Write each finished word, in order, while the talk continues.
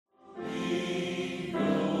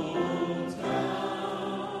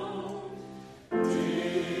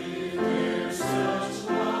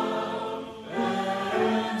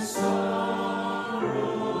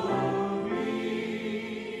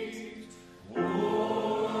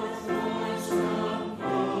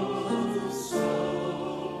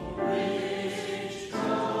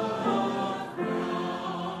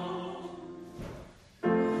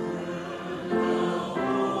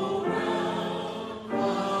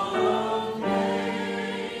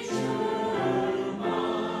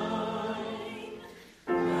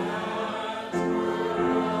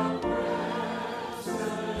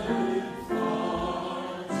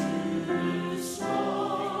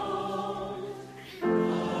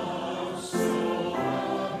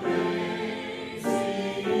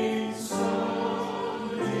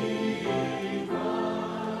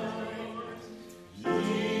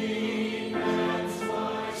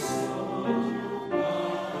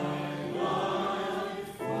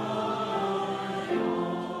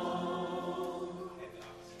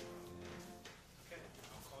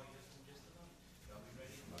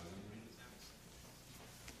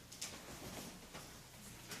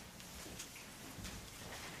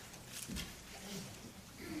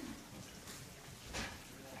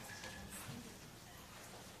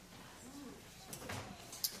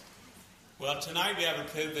Well, tonight we have a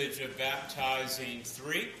privilege of baptizing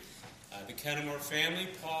three, the Kennamer family,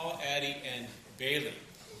 Paul, Addie, and Bailey.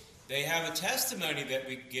 They have a testimony that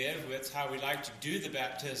we give with how we like to do the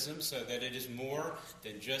baptism so that it is more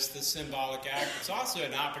than just the symbolic act. It's also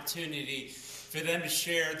an opportunity for them to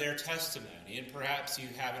share their testimony. And perhaps you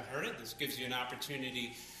haven't heard it. This gives you an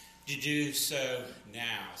opportunity to do so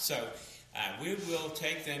now. So we will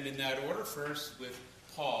take them in that order. First with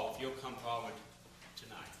Paul, if you'll come forward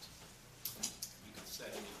tonight. You can set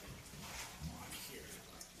anything on here.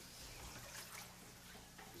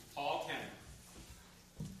 Paul Kennamer.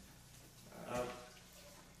 I'll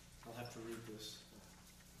have to read this.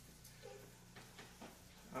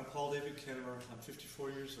 I'm Paul David Kennamer. I'm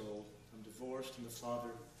 54 years old. I'm divorced and the father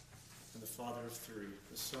of three.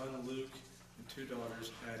 A son, Luke, and two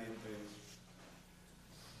daughters, Addie and Bailey.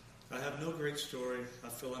 I have no great story. I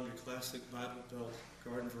fell under classic Bible Belt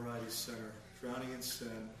garden variety center, drowning in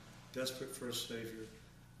sin, desperate for a Savior,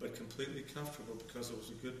 but completely comfortable because I was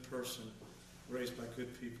a good person, raised by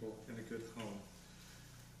good people in a good home.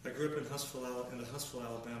 I grew up in the Huntsville,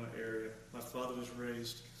 Alabama area. My father was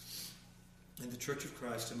raised in the Church of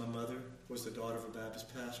Christ, and my mother was the daughter of a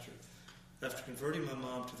Baptist pastor. After converting my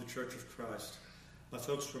mom to the Church of Christ, my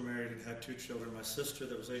folks were married and had two children. My sister,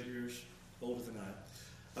 that was 8 years older than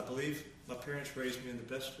I believe my parents raised me in the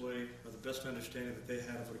best way, or the best understanding that they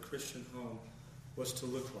had of what a Christian home was to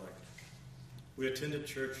look like. We attended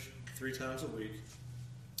church 3 times a week,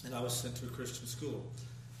 and I was sent to a Christian school.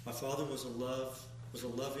 My father was a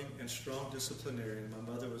loving and strong disciplinarian. My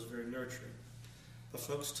mother was very nurturing. My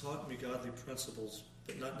folks taught me godly principles,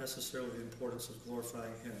 but not necessarily the importance of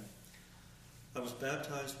glorifying Him. I was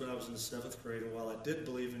baptized when I was in the 7th grade, and while I did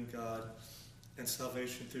believe in God and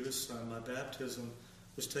salvation through His Son, my baptism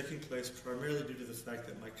was taking place primarily due to the fact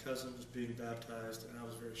that my cousin was being baptized, and I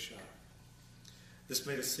was very shy. This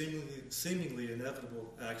made a seemingly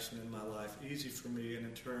inevitable action in my life easy for me, and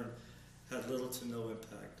in turn had little to no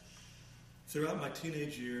impact. Throughout my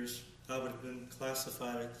teenage years, I would not have been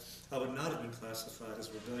classified as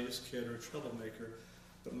a rebellious kid or a troublemaker,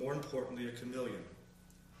 but more importantly, a chameleon.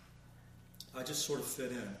 I just sort of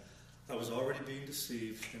fit in. I was already being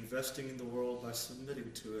deceived, investing in the world by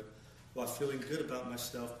submitting to it, while feeling good about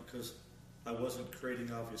myself because I wasn't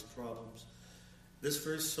creating obvious problems. This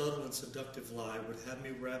very subtle and seductive lie would have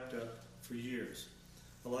me wrapped up for years.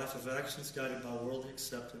 A life of actions guided by worldly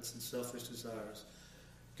acceptance and selfish desires.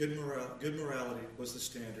 Good morality was the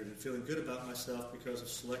standard, and feeling good about myself because of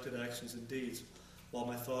selected actions and deeds, while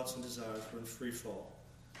my thoughts and desires were in free fall.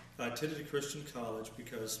 I attended a Christian college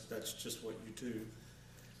because that's just what you do.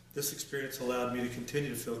 This experience allowed me to continue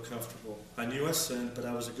to feel comfortable. I knew I sinned, but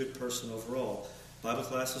I was a good person overall. Bible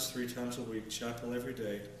classes 3 times a week, chapel every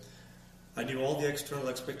day. I knew all the external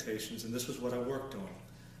expectations, and this was what I worked on.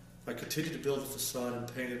 I continued to build a facade and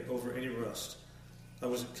paint it over any rust. I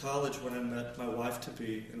was at college when I met my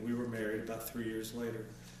wife-to-be, and we were married about 3 years later.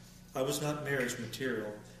 I was not marriage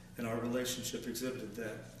material, and our relationship exhibited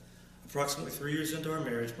that. Approximately 3 years into our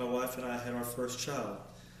marriage, my wife and I had our first child.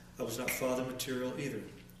 I was not father material either.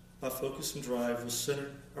 My focus and drive was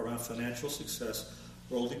centered around financial success,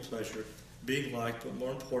 worldly pleasure, being liked, but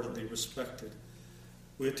more importantly, respected.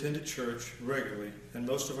 We attended church regularly, and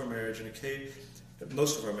most of our marriage and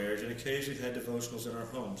occasionally had devotionals in our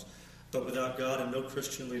homes. But without God and no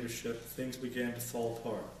Christian leadership, things began to fall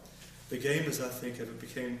apart. The game, as I think of it,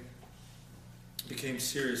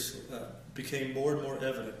 became more and more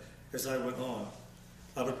evident as I went on.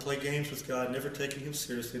 I would play games with God, never taking Him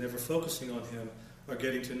seriously, never focusing on Him or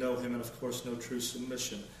getting to know Him, and of course, no true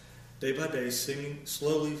submission. Day by day,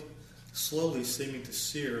 slowly seeming to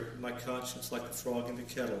sear my conscience like the frog in the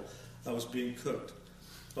kettle. I was being cooked.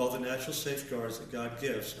 All the natural safeguards that God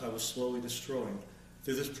gives, I was slowly destroying.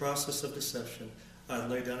 Through this process of deception, I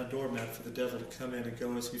laid down a doormat for the devil to come in and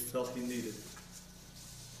go as he felt he needed.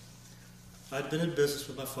 I had been in business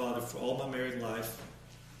with my father for all my married life,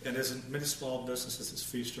 and as in many small businesses, it's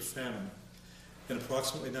feast or famine. In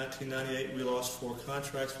approximately 1998, we lost 4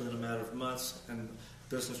 contracts within a matter of months, and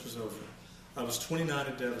business was over. I was 29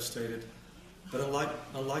 and devastated, but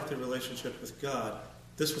unlike the relationship with God,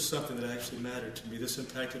 this was something that actually mattered to me. This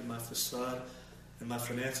impacted my facade, and my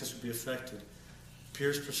finances would be affected.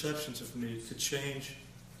 Peers' perceptions of me could change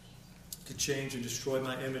and destroy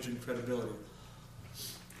my image and credibility.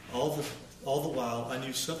 All the while, I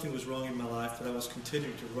knew something was wrong in my life, but I was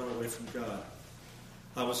continuing to run away from God.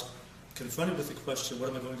 I was confronted with the question, what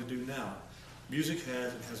am I going to do now? Music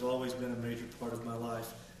has always been a major part of my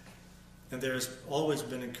life, and there has always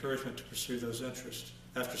been encouragement to pursue those interests.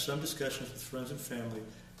 After some discussions with friends and family,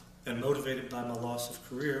 and motivated by my loss of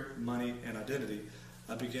career, money, and identity,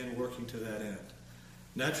 I began working to that end.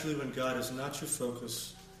 Naturally, when God is not your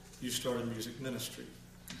focus, you start a music ministry.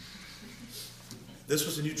 This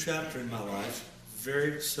was a new chapter in my life,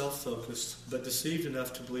 very self-focused, but deceived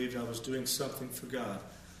enough to believe I was doing something for God.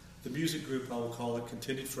 The music group, I will call it,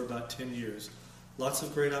 continued for about 10 years. Lots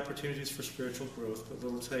of great opportunities for spiritual growth, but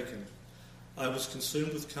little taken. I was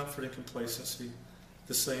consumed with comfort and complacency,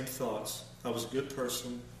 the same thoughts. I was a good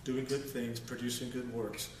person, doing good things, producing good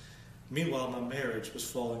works. Meanwhile, my marriage was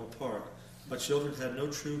falling apart. My children had no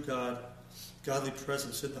true godly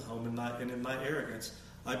presence in the home, and in my arrogance,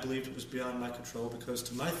 I believed it was beyond my control because,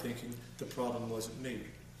 to my thinking, the problem wasn't me.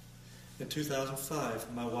 In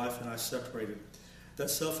 2005, my wife and I separated. That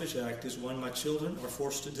selfish act is one my children are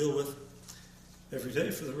forced to deal with every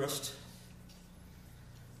day for the rest.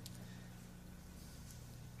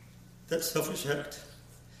 That selfish act.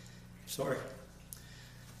 Sorry.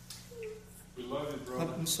 We love you,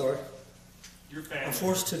 brother. I'm sorry. Your family. I'm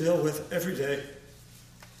forced to deal with every day.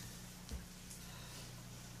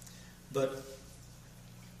 But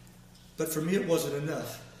for me it wasn't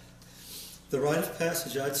enough. The rite of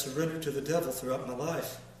passage I'd surrendered to the devil throughout my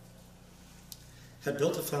life had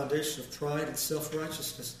built a foundation of pride and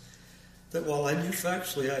self-righteousness that while I knew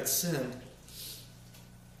factually I had sinned,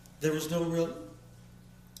 there was little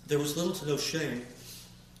to no shame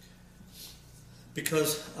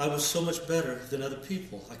because I was so much better than other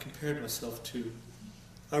people I compared myself to.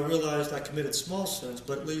 I realized I committed small sins,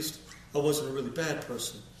 but at least I wasn't a really bad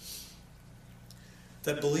person.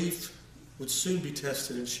 That belief would soon be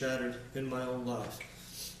tested and shattered in my own life.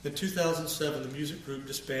 In 2007, the music group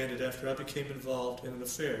disbanded after I became involved in an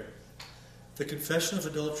affair. The confession of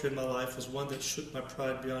adultery in my life was one that shook my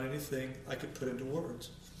pride beyond anything I could put into words.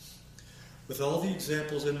 With all the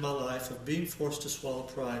examples in my life of being forced to swallow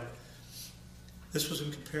pride, this was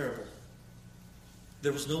incomparable.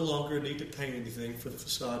 There was no longer a need to paint anything, for the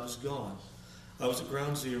facade was gone. I was at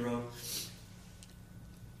ground zero.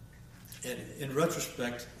 And in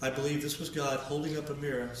retrospect, I believe this was God holding up a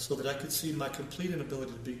mirror so that I could see my complete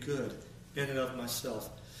inability to be good in and of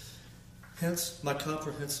myself. Hence, my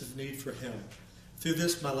comprehensive need for Him. Through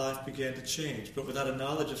this, my life began to change, but without a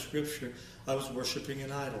knowledge of Scripture, I was worshiping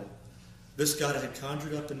an idol. This God I had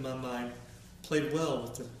conjured up in my mind played well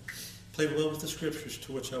with the Scriptures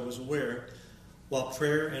to which I was aware, while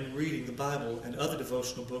prayer and reading the Bible and other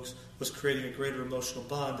devotional books was creating a greater emotional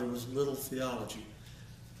bond. There was little theology.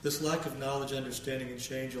 This lack of knowledge, understanding, and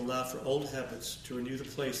change allowed for old habits to renew the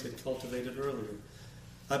place they'd cultivated earlier.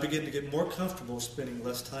 I began to get more comfortable spending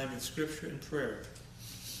less time in Scripture and prayer.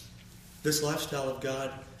 This lifestyle of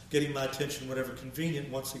God getting my attention whenever convenient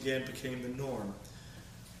once again became the norm.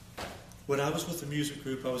 When I was with the music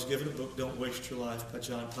group, I was given a book, Don't Waste Your Life, by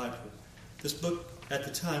John Piper. This book at the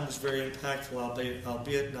time was very impactful,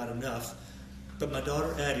 albeit not enough, but my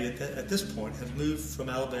daughter Addie at this point had moved from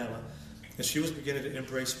Alabama, and she was beginning to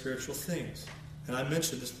embrace spiritual things. And I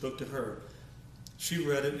mentioned this book to her. She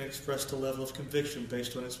read it and expressed a level of conviction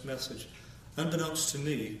based on its message. Unbeknownst to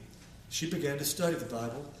me, she began to study the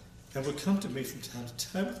Bible and would come to me from time to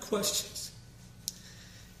time with questions.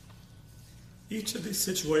 Each of these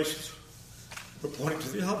situations were pointing to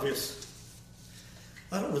the obvious.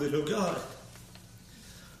 I don't really know God.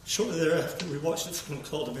 Shortly thereafter, we watched a film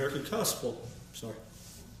called American Gospel.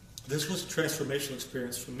 This was a transformational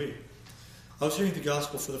experience for me. I was hearing the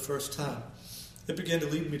gospel for the first time. It began to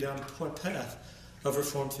lead me down a path of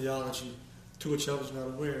Reformed theology to which I was not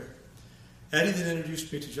aware. Addie then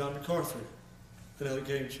introduced me to John MacArthur, another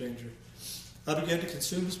game changer. I began to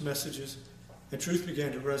consume his messages, and truth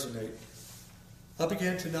began to resonate. I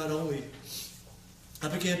began to not only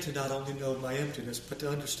know my emptiness, but to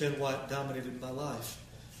understand why it dominated my life.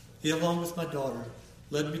 He, along with my daughter,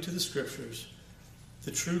 led me to the Scriptures.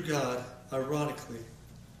 The true God, ironically,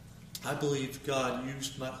 I believe God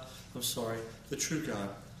used the true God.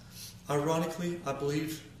 Ironically, I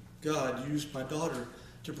believe God used my daughter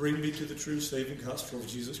to bring me to the true saving gospel of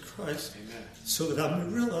Jesus Christ. Amen. So that I may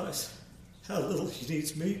realize how little He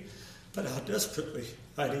needs me, but how desperately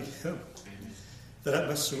I need Him. Amen. That I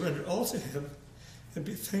must surrender all to Him and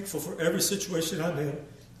be thankful for every situation I'm in,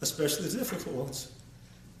 especially the difficult ones.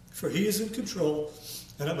 For He is in control,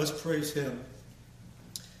 and I must praise Him.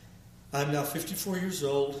 I am now 54 years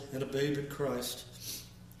old and a babe in Christ.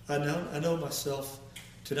 I know myself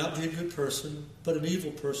to not be a good person, but an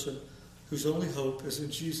evil person whose only hope is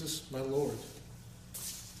in Jesus, my Lord.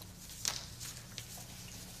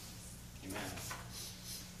 Amen.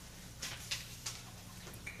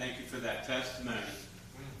 Thank you for that testimony.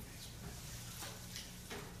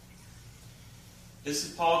 This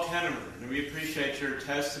is Paul Kennamer, and we appreciate your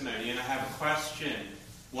testimony. And I have a question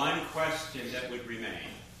one question that would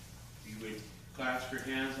remain. You would clasp your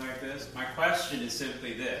hands like this. My question is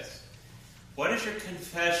simply this. What is your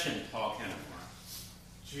confession, Paul Kennamer?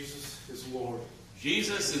 Jesus is Lord.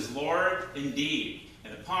 Jesus is Lord indeed.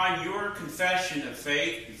 And upon your confession of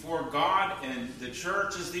faith before God and the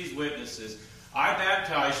church as these witnesses, I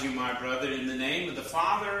baptize you, my brother, in the name of the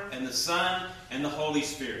Father and the Son and the Holy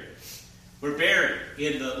Spirit. We're buried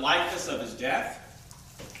in the likeness of his death.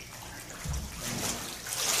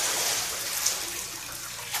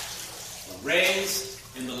 We're raised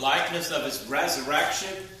in the likeness of his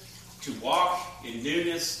resurrection to walk in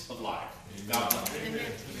newness of life. God bless you.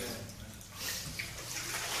 Amen.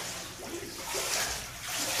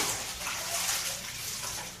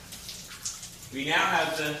 We now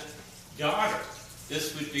have the daughter.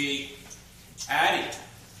 This would be Addie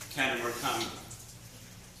Kennamer coming.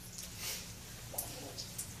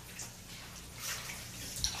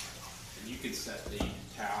 And you can set the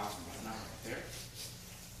towels and whatnot right there.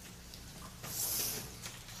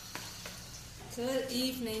 Good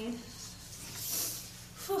evening.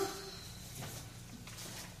 Whew.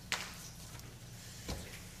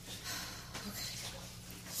 Okay.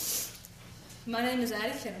 My name is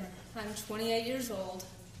Addie Kennamer. I'm 28 years old.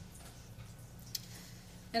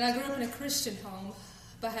 And I grew up in a Christian home,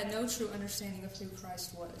 but had no true understanding of who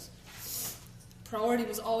Christ was. Priority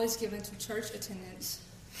was always given to church attendance,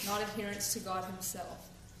 not adherence to God himself.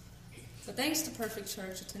 But thanks to perfect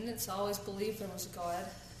church attendance, I always believed there was a God,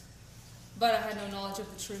 but I had no knowledge of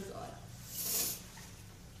the true God.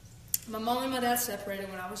 My mom and my dad separated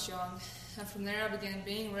when I was young, and from there I began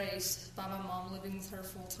being raised by my mom, living with her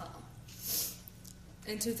full time.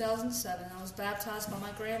 In 2007, I was baptized by my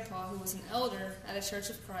grandpa, who was an elder at a Church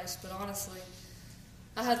of Christ, but honestly,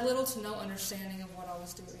 I had little to no understanding of what I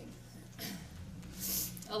was doing.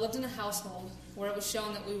 I lived in a household where it was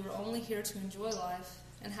shown that we were only here to enjoy life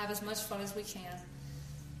and have as much fun as we can,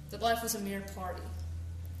 that life was a mere party.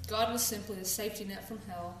 God was simply a safety net from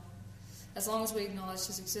hell, as long as we acknowledged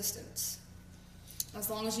his existence. As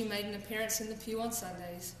long as you made an appearance in the pew on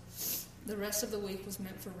Sundays, the rest of the week was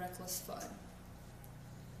meant for reckless fun.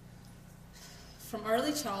 From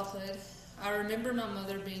early childhood, I remember my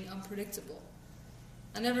mother being unpredictable.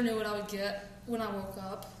 I never knew what I would get when I woke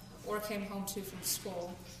up or came home from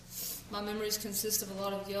school. My memories consist of a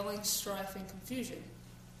lot of yelling, strife, and confusion.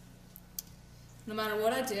 No matter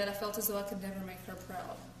what I did, I felt as though I could never make her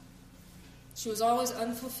proud. She was always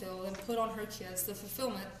unfulfilled and put on her kids the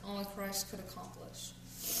fulfillment only Christ could accomplish.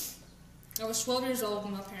 I was 12 years old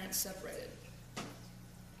when my parents separated.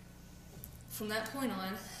 From that point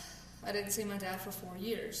on, I didn't see my dad for 4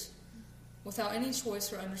 years, without any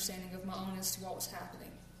choice or understanding of my own as to what was happening.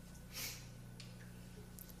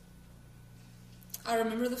 I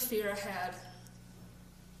remember the fear I had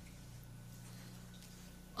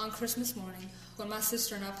on Christmas morning when my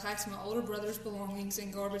sister and I packed my older brother's belongings in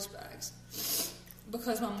garbage bags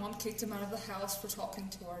because my mom kicked him out of the house for talking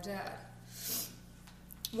to our dad.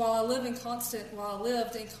 While I lived in constant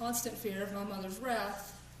fear of my mother's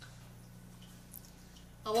wrath,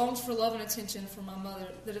 I longed for love and attention from my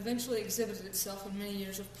mother that eventually exhibited itself in many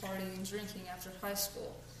years of partying and drinking after high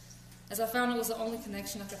school, as I found it was the only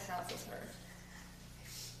connection I could have with her.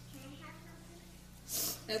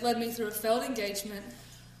 It led me through a failed engagement,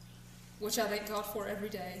 which I thank God for every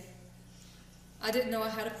day. I didn't know I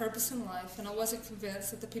had a purpose in life, and I wasn't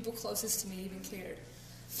convinced that the people closest to me even cared.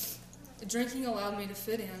 Drinking allowed me to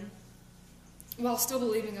fit in, while still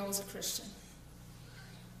believing I was a Christian.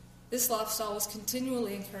 This lifestyle was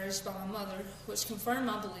continually encouraged by my mother, which confirmed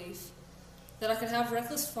my belief that I could have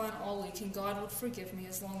reckless fun all week and God would forgive me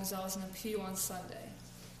as long as I was in a pew on Sunday.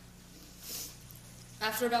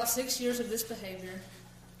 After about 6 years of this behavior,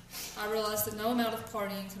 I realized that no amount of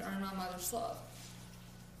partying could earn my mother's love.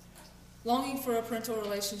 Longing for a parental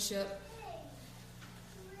relationship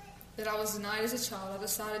that I was denied as a child, I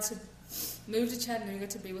decided to move to Chattanooga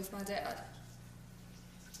to be with my dad.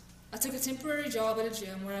 I took a temporary job at a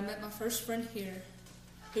gym where I met my first friend here,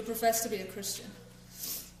 who professed to be a Christian.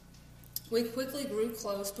 We quickly grew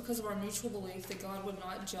close because of our mutual belief that God would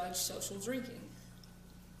not judge social drinking.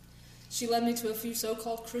 She led me to a few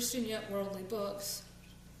so-called Christian yet worldly books,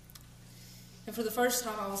 and for the first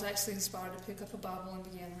time I was actually inspired to pick up a Bible and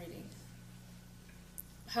began reading.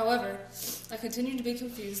 However, I continued to be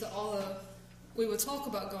confused that although we would talk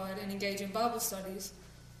about God and engage in Bible studies,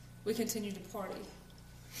 we continued to party.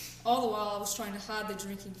 All the while I was trying to hide the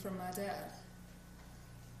drinking from my dad.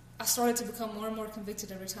 I started to become more and more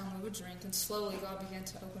convicted every time we would drink, and slowly God began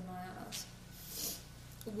to open my eyes.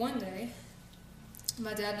 One day,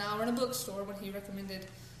 my dad and I were in a bookstore when he recommended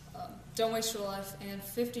Don't Waste Your Life, and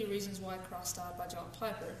 50 Reasons Why Christ Died by John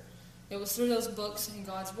Piper. It was through those books and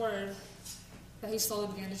God's Word that he slowly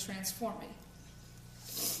began to transform me.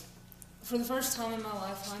 For the first time in my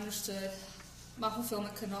life, I understood my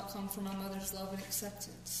fulfillment could not come from my mother's love and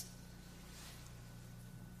acceptance.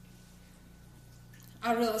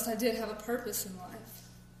 I realized I did have a purpose in life,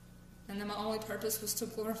 and that my only purpose was to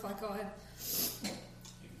glorify God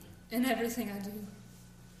in everything I do.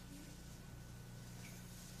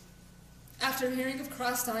 After hearing of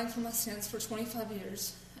Christ dying for my sins for 25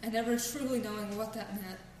 years, and never truly knowing what that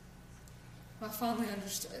meant, I finally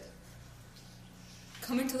understood.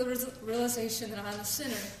 Coming to the realization that I'm a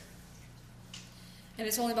sinner, and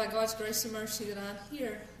it's only by God's grace and mercy that I'm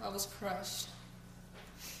here, I was crushed.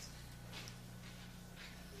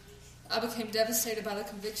 I became devastated by the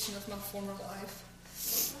conviction of my former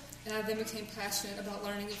life, and I then became passionate about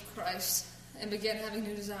learning of Christ and began having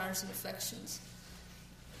new desires and affections.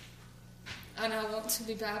 I now want to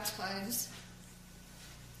be baptized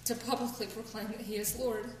to publicly proclaim that he is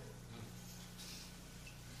Lord.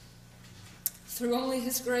 Through only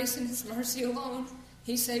his grace and his mercy alone,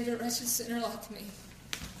 he saved a wretched sinner like me.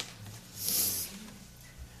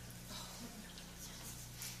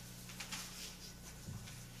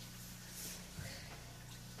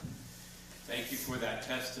 Thank you for that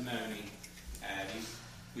testimony, Addie.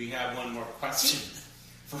 We have one more question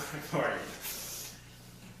for you.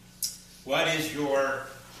 What is your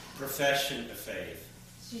profession of faith?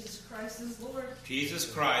 Jesus Christ is Lord. Jesus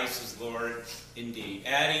Christ is Lord indeed.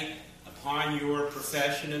 Addie, upon your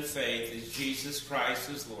profession of faith as Jesus Christ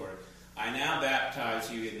is Lord, I now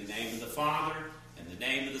baptize you in the name of the Father, and the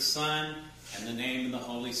name of the Son, and the name of the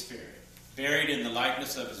Holy Spirit, buried in the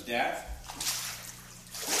likeness of his death,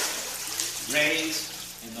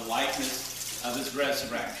 raised in the likeness of his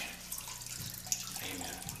resurrection.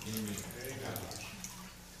 Amen. Amen.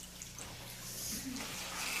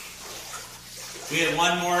 We have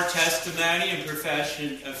one more testimony and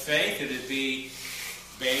profession of faith. It would be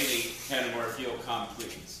Bailey Kennamer, if you'll come,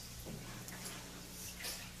 please.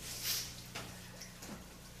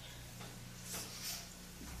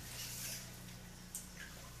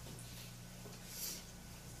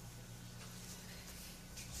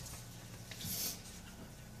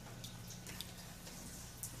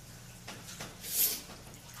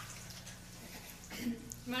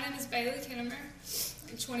 My name is Bailey Kennamer.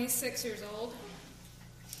 I'm 26 years old.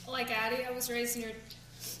 Like Addie, I was raised in your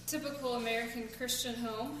typical American Christian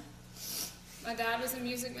home. My dad was in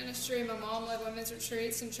music ministry, my mom led women's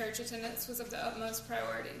retreats, and church attendance was of the utmost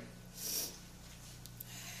priority.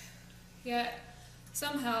 Yet,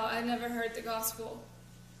 somehow, I never heard the gospel.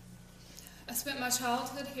 I spent my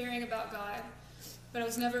childhood hearing about God, but I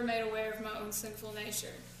was never made aware of my own sinful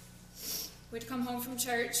nature. We'd come home from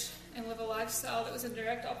church and live a lifestyle that was in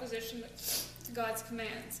direct opposition to God's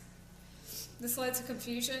commands. This led to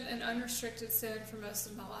confusion and unrestricted sin for most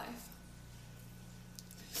of my life.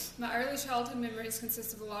 My early childhood memories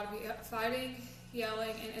consist of a lot of fighting,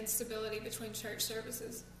 yelling, and instability between church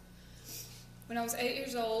services. When I was 8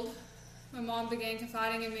 years old, my mom began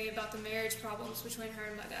confiding in me about the marriage problems between her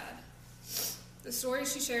and my dad. The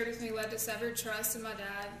stories she shared with me led to severed trust in my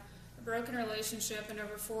dad, a broken relationship, and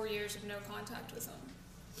over 4 years of no contact with him.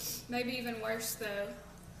 Maybe even worse, though,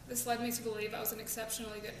 this led me to believe I was an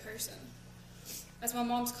exceptionally good person. As my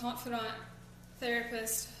mom's confidant,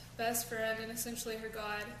 therapist, best friend, and essentially her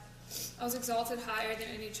God, I was exalted higher than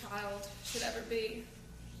any child should ever be.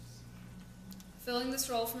 Filling this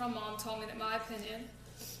role for my mom taught me that my opinion,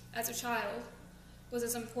 as a child, was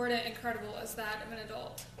as important and credible as that of an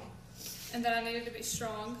adult, and that I needed to be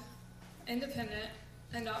strong, independent,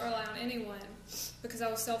 and not rely on anyone because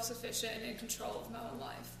I was self-sufficient and in control of my own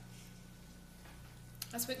life.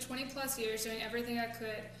 I spent 20 plus years doing everything I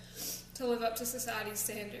could to live up to society's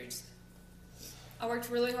standards. I worked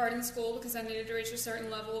really hard in school because I needed to reach a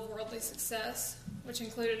certain level of worldly success, which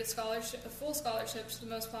included a full scholarship to the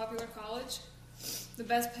most popular college, the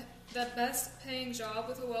best paying job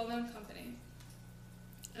with a well-known company.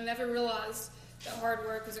 I never realized that hard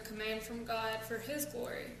work was a command from God for his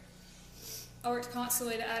glory. I worked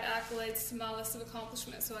constantly to add accolades to my list of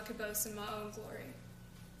accomplishments so I could boast in my own glory.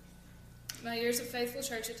 My years of faithful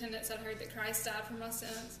church attendance, I'd heard that Christ died for my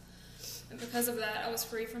sins, and because of that, I was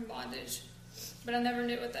free from bondage. But I never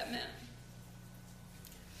knew what that meant.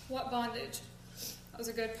 What bondage? I was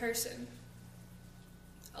a good person.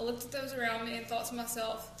 I looked at those around me and thought to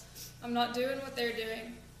myself, I'm not doing what they're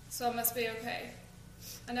doing, so I must be okay.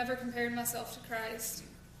 I never compared myself to Christ.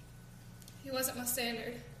 He wasn't my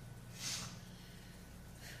standard.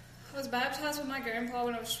 I was baptized with my grandpa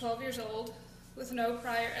when I was 12 years old, with no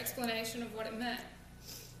prior explanation of what it meant.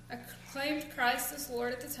 I claimed Christ as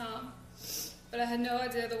Lord at the time, but I had no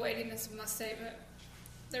idea the weightiness of my statement.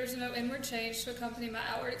 There was no inward change to accompany my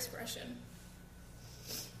outward expression.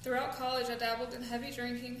 Throughout college, I dabbled in heavy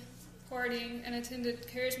drinking, partying, and attended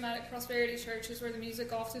charismatic prosperity churches where the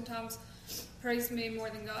music oftentimes praised me more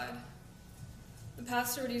than God. The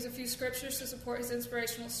pastor would use a few scriptures to support his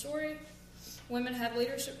inspirational story. Women had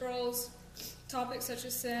leadership roles. Topics such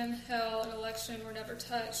as sin, hell, and election were never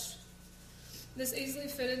touched. This easily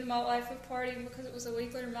fit into my life of partying because it was a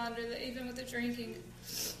weekly reminder that even with the drinking,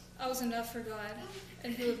 I was enough for God,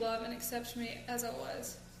 and He would love and accept me as I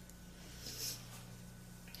was.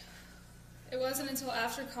 It wasn't until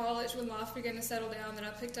after college, when life began to settle down, that I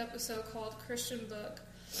picked up a so-called Christian book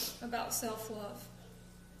about self-love.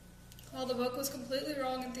 While the book was completely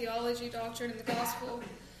wrong in theology, doctrine, and the gospel,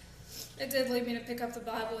 it did lead me to pick up the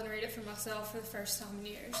Bible and read it for myself for the first time in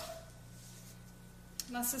years.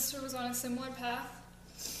 My sister was on a similar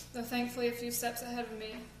path, though thankfully a few steps ahead of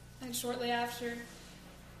me, and shortly after,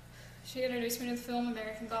 she introduced me to the film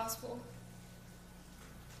American Gospel.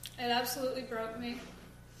 It absolutely broke me.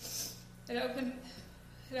 It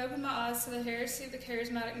opened my eyes to the heresy of the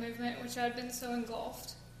charismatic movement, which I had been so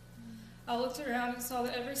engulfed. I looked around and saw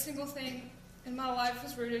that every single thing in my life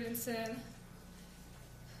was rooted in sin,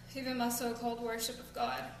 even my so-called worship of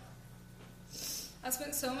God. I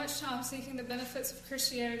spent so much time seeking the benefits of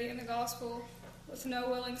Christianity and the gospel with no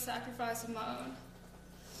willing sacrifice of my own.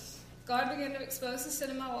 God began to expose the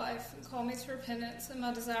sin in my life and call me to repentance, and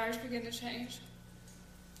my desires began to change.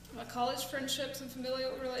 My college friendships and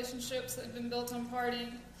familial relationships that had been built on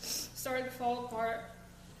partying started to fall apart.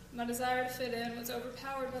 My desire to fit in was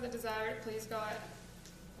overpowered by the desire to please God.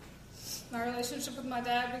 My relationship with my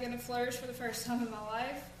dad began to flourish for the first time in my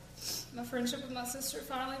life. My friendship with my sister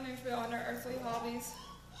finally moved beyond our earthly hobbies.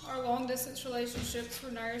 Our long-distance relationships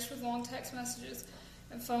were nourished with long text messages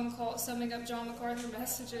and phone calls summing up John MacArthur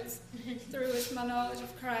messages through which my knowledge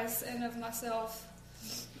of Christ and of myself,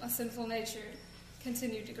 my sinful nature,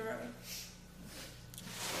 continued to grow.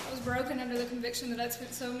 I was broken under the conviction that I'd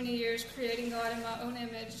spent so many years creating God in my own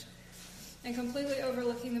image and completely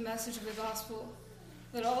overlooking the message of the gospel,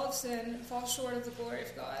 that all have sinned and fall short of the glory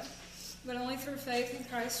of God, but only through faith in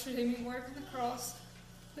Christ's redeeming work on the cross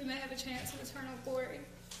we may have a chance of eternal glory.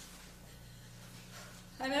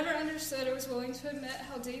 I never understood or was willing to admit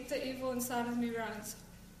how deep the evil inside of me runs.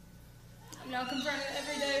 I'm now confronted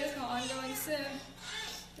every day with my ongoing sin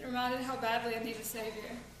and reminded how badly I need a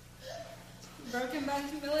Savior. I'm broken by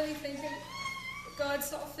humility, thinking that God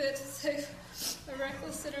saw fit to save a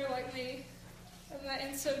reckless sinner like me, and that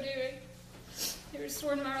in so doing, He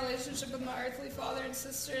restored my relationship with my earthly father and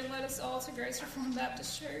sister and led us all to Grace Reformed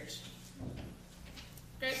Baptist Church.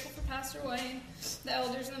 Grateful for Pastor Wayne, the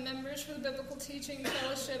elders and the members for the biblical teaching,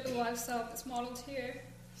 fellowship, and lifestyle that's modeled here.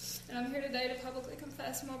 And I'm here today to publicly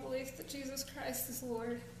confess my belief that Jesus Christ is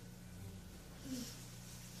Lord.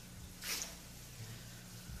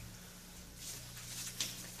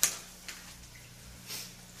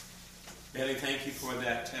 Betty, thank you for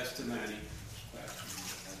that testimony.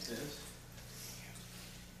 That's it.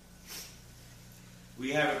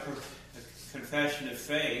 We have a confession of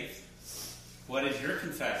faith. What is your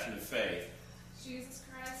confession of faith? Jesus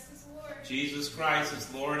Christ is Lord. Jesus Christ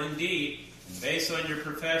is Lord indeed. And based on your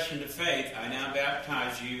profession of faith, I now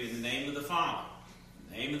baptize you in the name of the Father,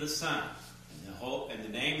 in the name of the Son, and the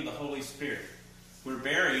name of the Holy Spirit. We're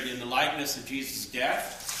buried in the likeness of Jesus'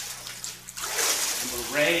 death, and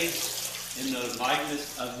we're raised in the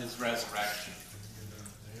likeness of His resurrection.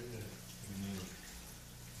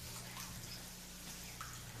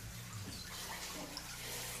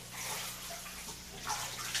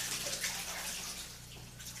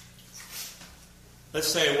 Let's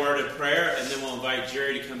say a word of prayer, and then we'll invite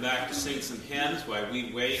Jerry to come back to sing some hymns while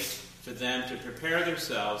we wait for them to prepare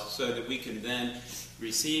themselves so that we can then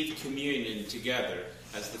receive communion together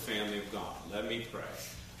as the family of God. Let me pray.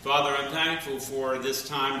 Father, I'm thankful for this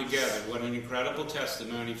time together. What an incredible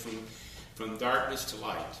testimony from darkness to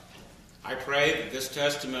light. I pray that this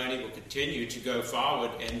testimony will continue to go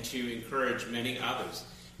forward and to encourage many others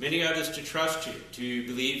to trust you, to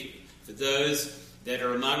believe for those that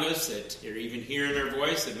are among us, that are even hearing our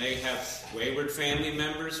voice, that may have wayward family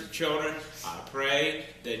members or children. I pray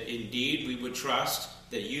that indeed we would trust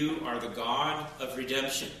that you are the God of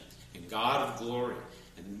redemption and God of glory.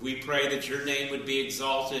 And we pray that your name would be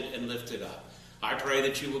exalted and lifted up. I pray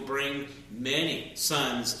that you will bring many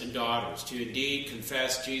sons and daughters to indeed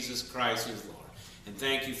confess Jesus Christ as Lord. And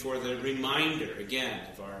thank you for the reminder, again,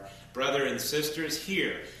 of our brother and sisters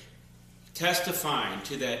here, testifying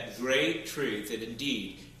to that great truth that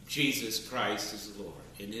indeed Jesus Christ is Lord.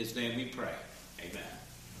 In His name we pray. Amen.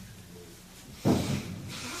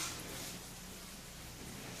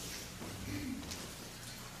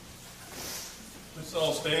 Let's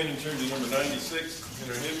all stand and turn to number 96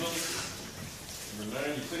 in our hymnal. Number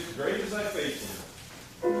 96, Great is Thy Faithfulness.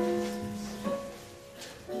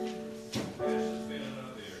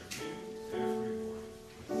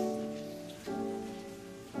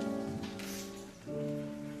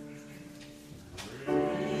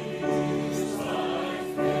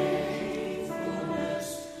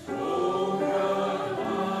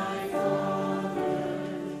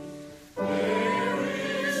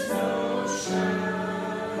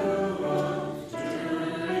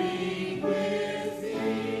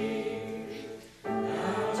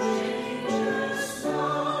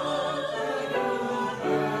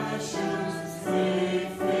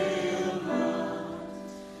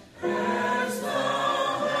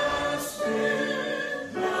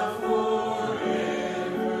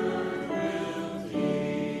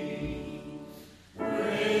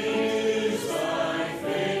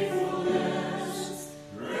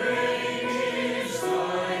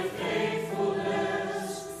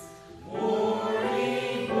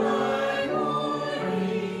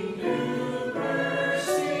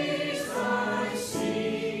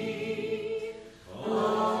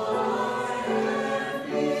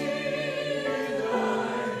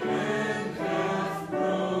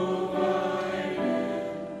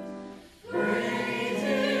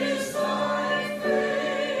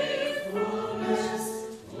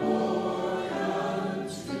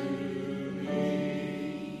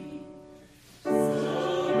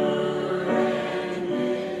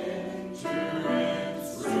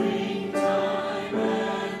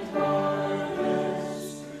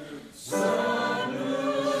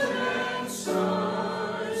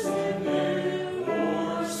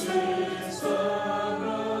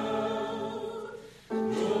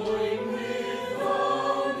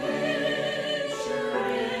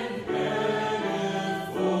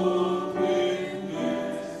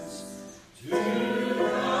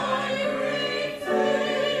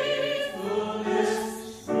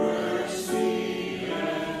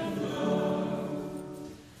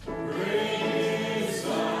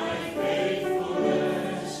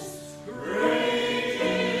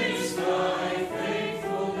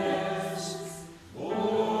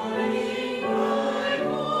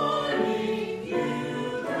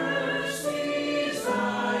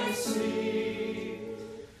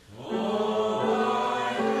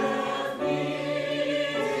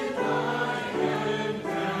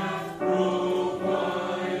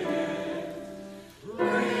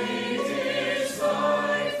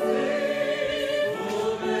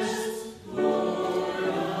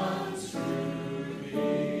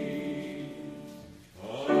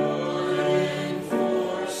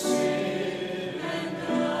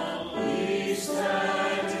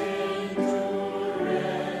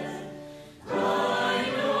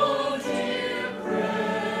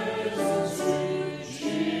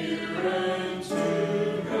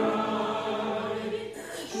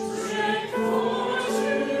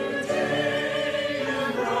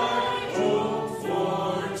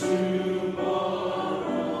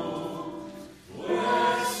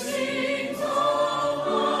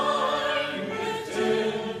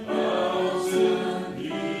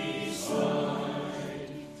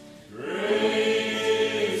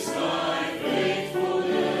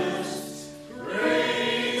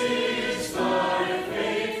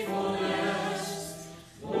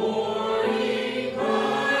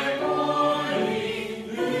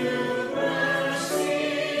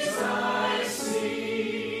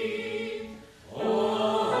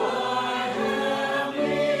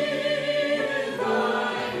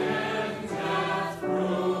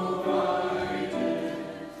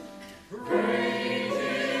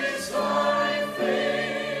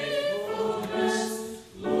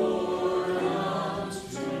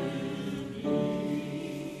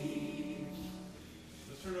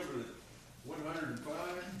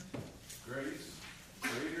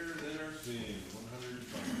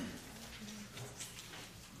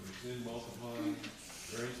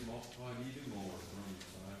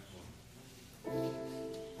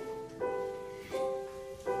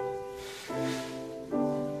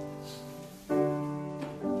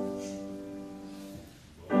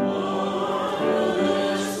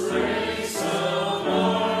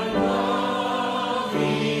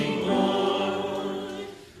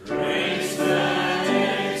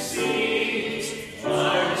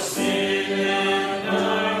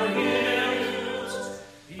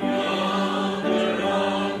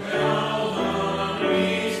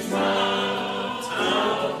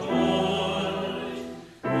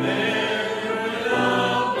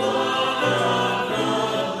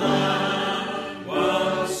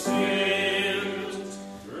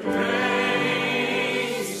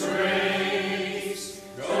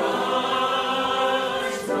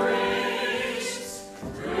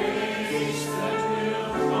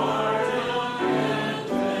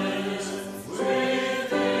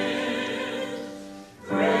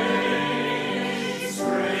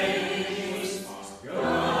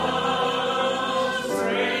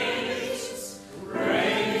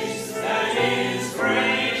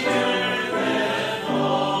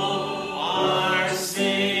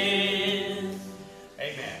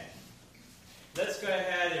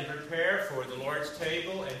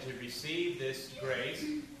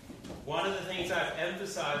 one of the things I've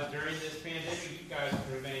emphasized during this pandemic, you guys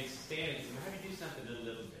remain standing. I'm going to have you do something a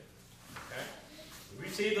little bit. Okay? We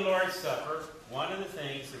receive the Lord's Supper. One of the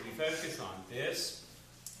things that we focus on, this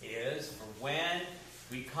is for when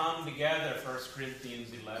we come together, 1 Corinthians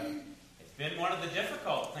 11. It's been one of the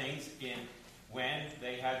difficult things when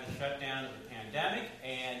they had the shutdown of the pandemic,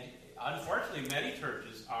 and unfortunately many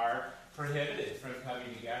churches are prohibited from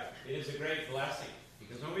coming together. It is a great blessing,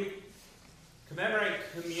 because when we commemorate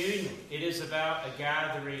communion, it is about a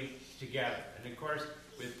gathering together. And of course,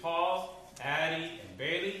 with Paul, Addie, and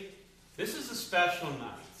Bailey, this is a special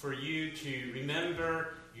night for you to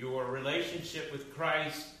remember your relationship with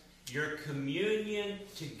Christ, your communion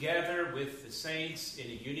together with the saints in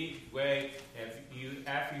a unique way,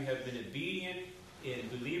 after you have been obedient in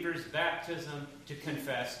believers' baptism to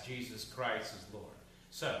confess Jesus Christ as Lord.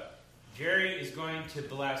 So, Jerry is going to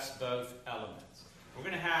bless both elements. We're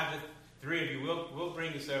going to have the three of you. We'll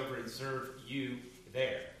bring this over and serve you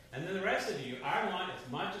there. And then the rest of you, I want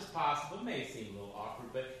as much as possible, it may seem a little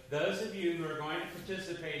awkward, but those of you who are going to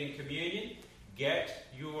participate in communion, get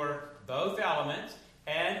your both elements,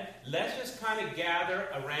 and let's just kind of gather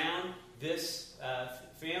around this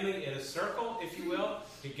family in a circle, if you will,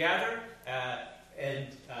 together, and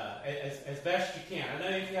as best you can. I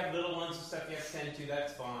know if you have little ones and stuff you have to tend to,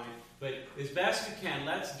 that's fine. But as best you can,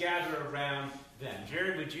 let's gather around them.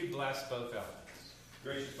 Jerry, would you bless both elements?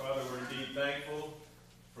 Gracious Father, we're indeed thankful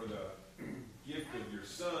for the gift of your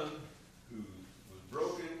Son, who was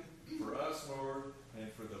broken for us, Lord,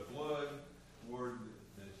 and for the blood, Lord,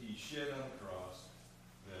 that he shed on the cross,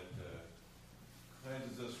 that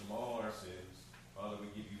cleanses us from all our sins. Father, we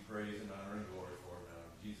give you praise and honor and glory for it now.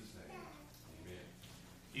 In Jesus' name, amen.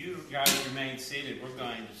 You guys remain seated. We're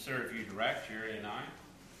going to serve you direct, Jerry and I.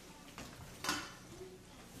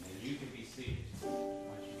 And you can be seated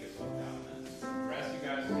once you get both elements. The rest of you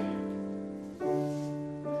guys can.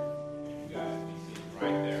 You guys be seated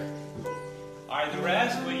right there. All right, the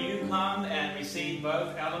rest, will you come and receive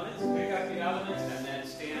both elements? Pick up the elements and then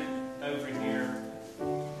stand over here.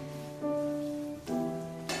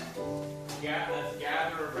 Let's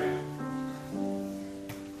gather around.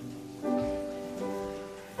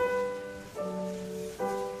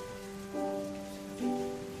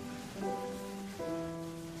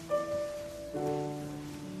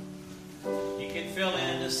 You can fill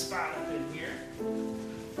in the spot up in here.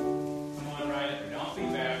 Come on, right up here. Don't be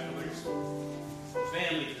backward.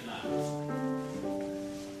 Family tonight.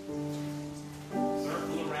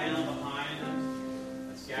 Circle around behind us.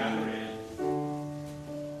 Let's gather in.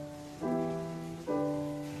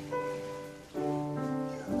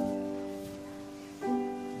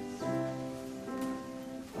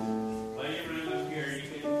 Plenty of room up here. You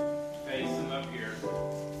can face them up here.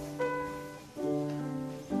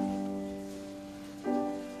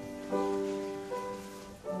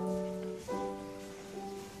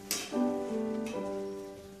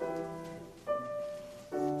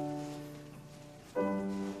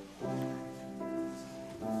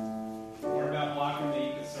 More about blocking me,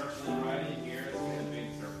 you can circle in right in here. Let's get a big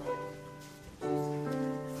circle.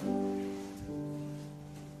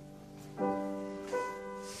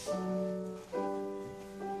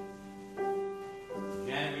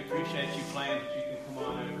 Again, we appreciate you playing, but you can come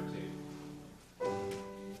on over too.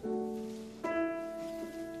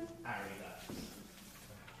 I already got it.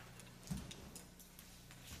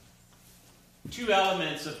 Two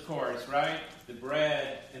elements, of course, right? The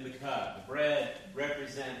bread and the cup. The bread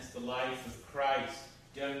represents the life of Christ.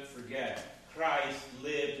 Don't forget, Christ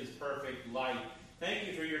lived his perfect life. Thank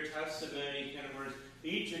you for your testimony, Kennamer.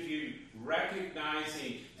 Each of you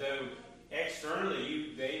recognizing, though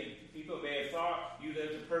externally people may have thought you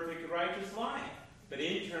lived a perfect, righteous life, but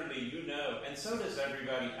internally you know, and so does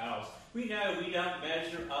everybody else. We know we don't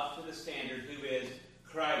measure up to the standard who is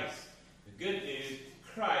Christ. The good news,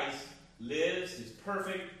 Christ lives his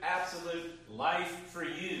perfect, absolute life for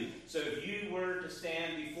you. So if you were to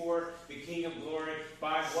stand before the King of Glory,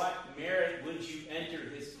 by what merit would you enter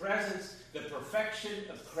his presence? The perfection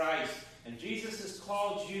of Christ. And Jesus has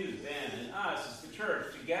called you then and us as the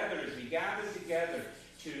church together as we gather together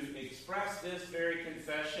to express this very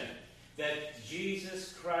confession that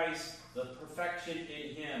Jesus Christ, the perfection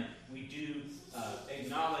in him, we do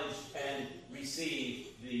acknowledge and receive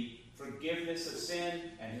the forgiveness of sin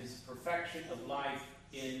and his perfection of life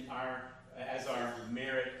as our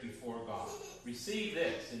merit before God. Receive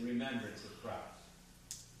this in remembrance of Christ.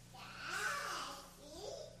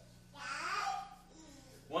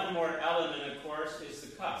 One more element, of course, is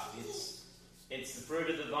the cup. It's the fruit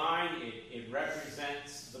of the vine. It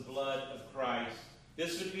represents the blood of Christ.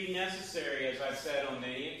 This would be necessary, as I've said on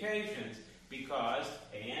many occasions, because,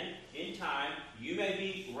 and in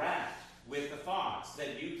with the thoughts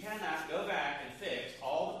that you cannot go back and fix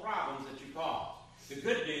all the problems that you caused. The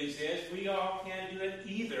good news is we all can't do it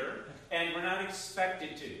either, and we're not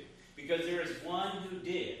expected to, because there is one who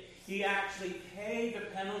did. He actually paid the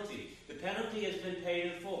penalty. The penalty has been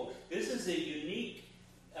paid in full. This is a unique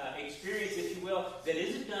experience, if you will, that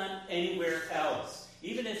isn't done anywhere else.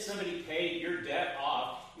 Even if somebody paid your debt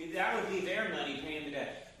off, that would be their money paying the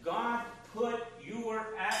debt. God put your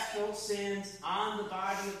actual sins on the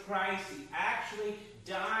body of Christ. He actually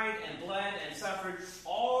died and bled and suffered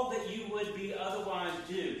all that you would be otherwise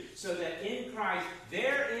do, so that in Christ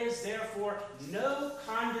there is therefore no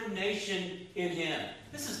condemnation in him.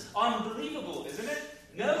 This is unbelievable, isn't it?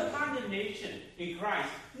 No condemnation in Christ.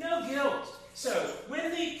 No guilt. So when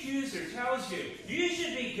the accuser tells you, you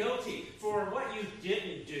should be guilty for what you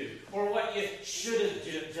didn't do or what you should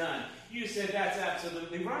have done, you say, that's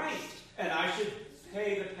absolutely right. And I should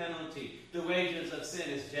pay the penalty. The wages of sin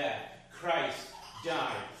is death. Christ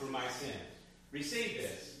died for my sins. Receive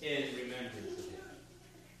this in remembrance of him.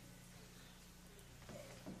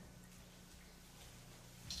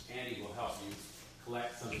 Andy will help you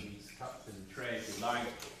collect some of these cups and trays if you like.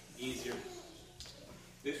 Easier.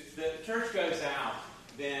 The church goes out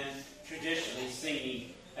then traditionally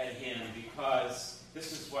singing a hymn, because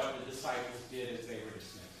this is what the disciples did as they were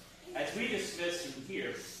dismissed. As we dismiss from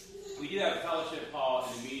here, we do have a fellowship hall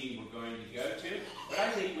and a meeting we're going to go to, but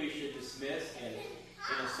I think we should dismiss in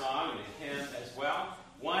a song and a hymn as well,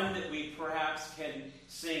 one that we perhaps can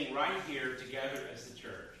sing right here together as the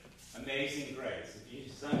church. Amazing Grace. If you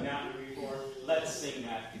sung down the before, let's sing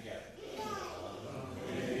that together.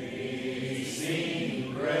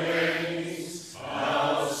 Amazing grace,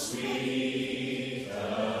 how sweet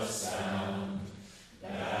the sound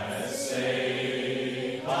that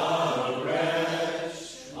saved a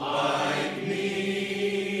wretch like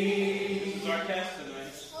me. This is our testimony.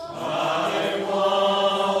 I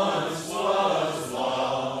once was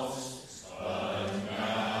lost, but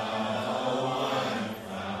now I'm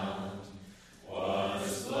found.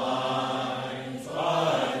 Was blind,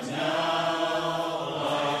 but now I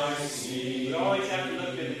see. We always have to look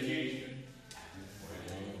at the future.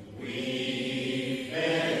 We've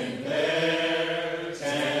been there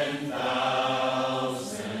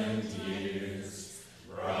 10,000 years,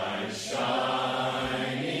 bright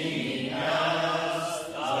shining as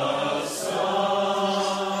the sun.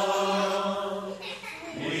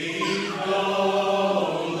 We've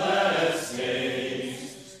no less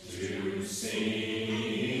days to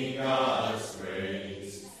sing God's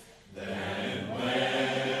praise than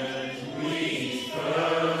when we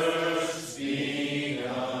first begun.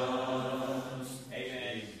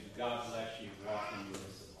 Amen. God bless you. Walk in the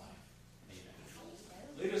bliss of life.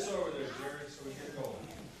 Amen. Lead us over there, Jerry, so we get going.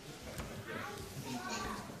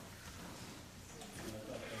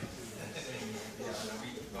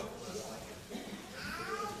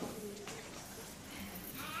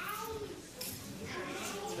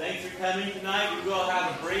 Thanks for coming tonight. We will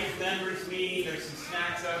have a brief members meeting. There's some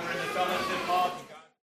snacks over in the fellowship hall.